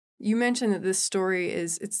You mentioned that this story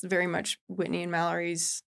it's very much Whitney and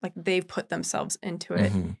Mallory's, like they've put themselves into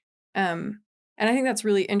it. Mm-hmm. And I think that's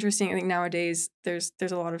really interesting. I think nowadays there's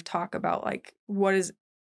a lot of talk about like what is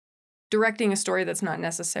directing a story that's not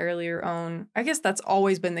necessarily your own. I guess that's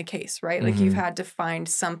always been the case, right? Like you've had to find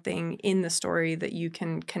something in the story that you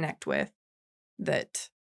can connect with that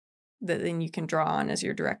then you can draw on as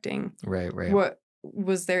you're directing. Right. What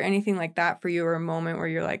was there anything like that for you, or a moment where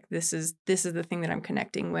you're like, this is the thing that I'm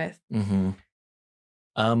connecting with? Mm-hmm.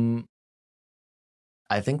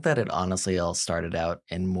 I think that it honestly all started out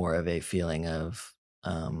in more of a feeling of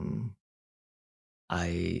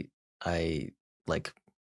I like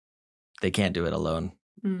they can't do it alone.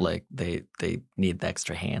 Like they need the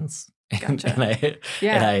extra hands. Gotcha.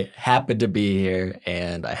 And I happen to be here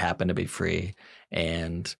and I happen to be free,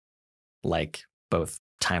 and like both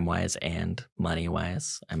time wise and money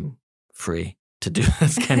wise, I'm free to do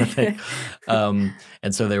this kind of thing.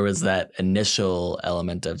 And so there was that initial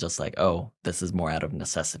element of just like, oh, this is more out of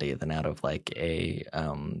necessity than out of like a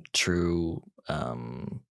true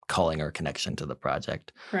calling or connection to the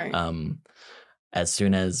project. Right. As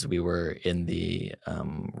soon as we were in the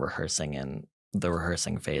rehearsing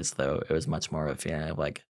phase, though, it was much more of a feeling of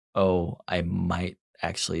like, oh, I might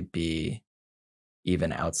actually be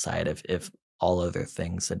even outside of if all other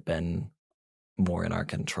things had been more in our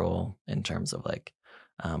control in terms of like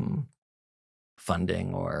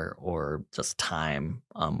funding or just time,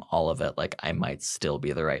 all of it, like I might still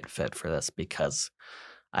be the right fit for this because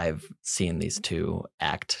I've seen these two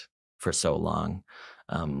act for so long.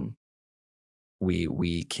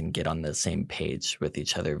 We can get on the same page with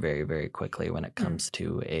each other very, very quickly when it comes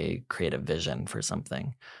to a creative vision for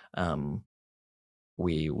something.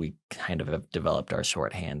 We kind of have developed our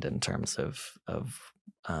shorthand in terms of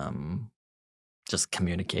just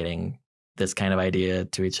communicating this kind of idea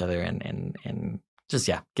to each other and just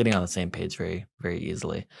getting on the same page very, very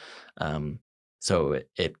easily. So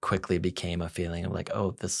it quickly became a feeling of like,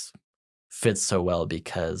 oh, this fits so well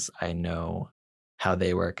because I know how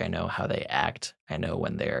they work, I know how they act, I know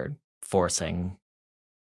when they're forcing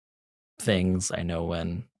things, I know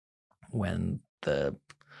when the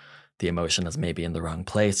emotion is maybe in the wrong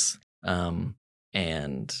place, and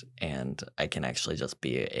I can actually just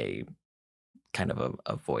be a kind of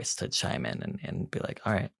a voice to chime in and be like,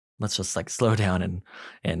 all right, let's just like slow down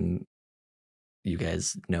and you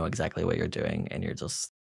guys know exactly what you're doing and you're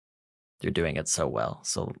doing it so well,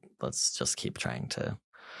 so let's just keep trying to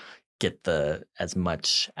get as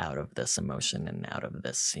much out of this emotion and out of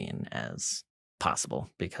this scene as possible,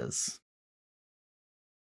 because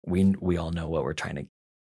we all know what we're trying to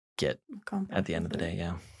get at the end of the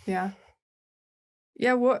day. Yeah.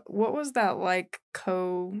 What was that like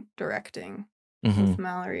co-directing with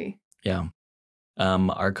Mallory?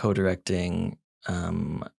 Our co-directing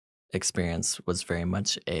experience was very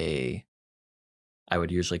much I would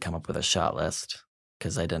usually come up with a shot list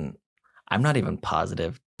because I'm not even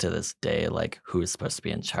positive to this day like who's supposed to be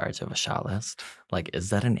in charge of a shot list. Like, is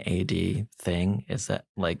that an AD thing? Is that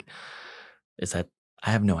I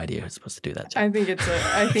have no idea who's supposed to do that job. I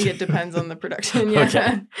think it depends on the production. Yeah.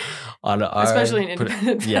 Okay. Especially in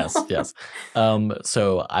independent film. Yes.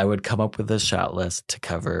 So I would come up with a shot list to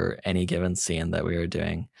cover any given scene that we were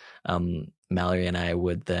doing. Mallory and I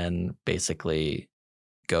would then basically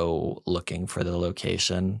go looking for the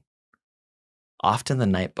location, often the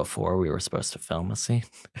night before we were supposed to film a scene,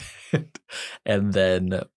 and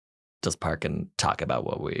then just park and talk about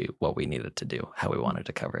what we needed to do, how we wanted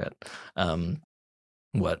to cover it,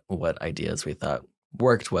 what ideas we thought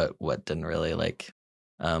worked, what didn't really, like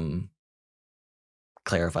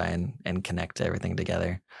clarify and connect everything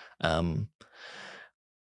together.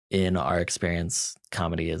 In our experience,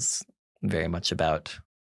 comedy is very much about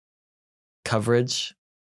coverage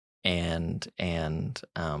and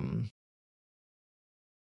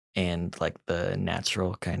like the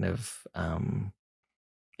natural kind of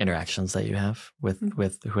interactions that you have with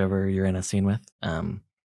whoever you're in a scene with,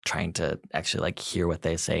 trying to actually like hear what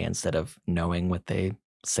they say instead of knowing what they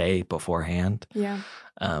say beforehand.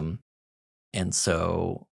 And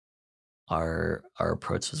so our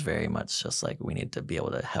approach was very much just like, we need to be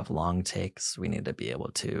able to have long takes, we need to be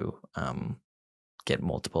able to get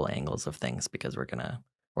multiple angles of things because we're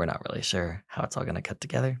not really sure how it's all gonna cut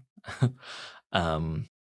together.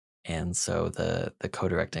 And so the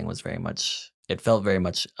co-directing was very much, it felt very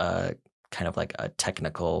much kind of like a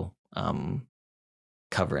technical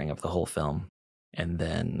covering of the whole film. And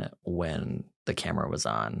then when the camera was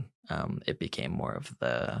on, it became more of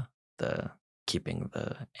the keeping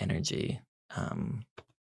the energy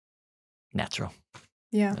natural.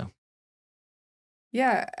 Yeah.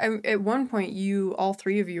 Yeah. At one point, all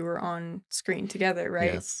three of you were on screen together,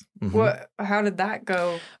 right? Yes. Mm-hmm. How did that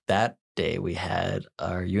go? That day we had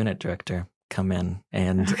our unit director come in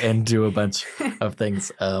and do a bunch of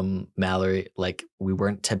things. Mallory, like we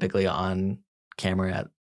weren't typically on camera at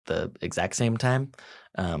the exact same time.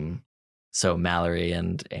 So Mallory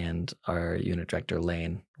and our unit director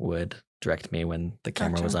Lane would direct me when the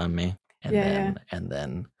camera was on me. And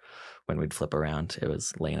then when we'd flip around, it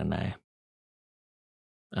was Lane and I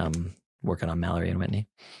working on Mallory and Whitney.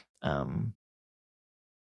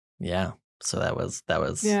 Yeah. So that was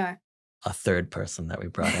a third person that we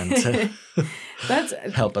brought in to That's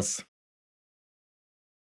help us.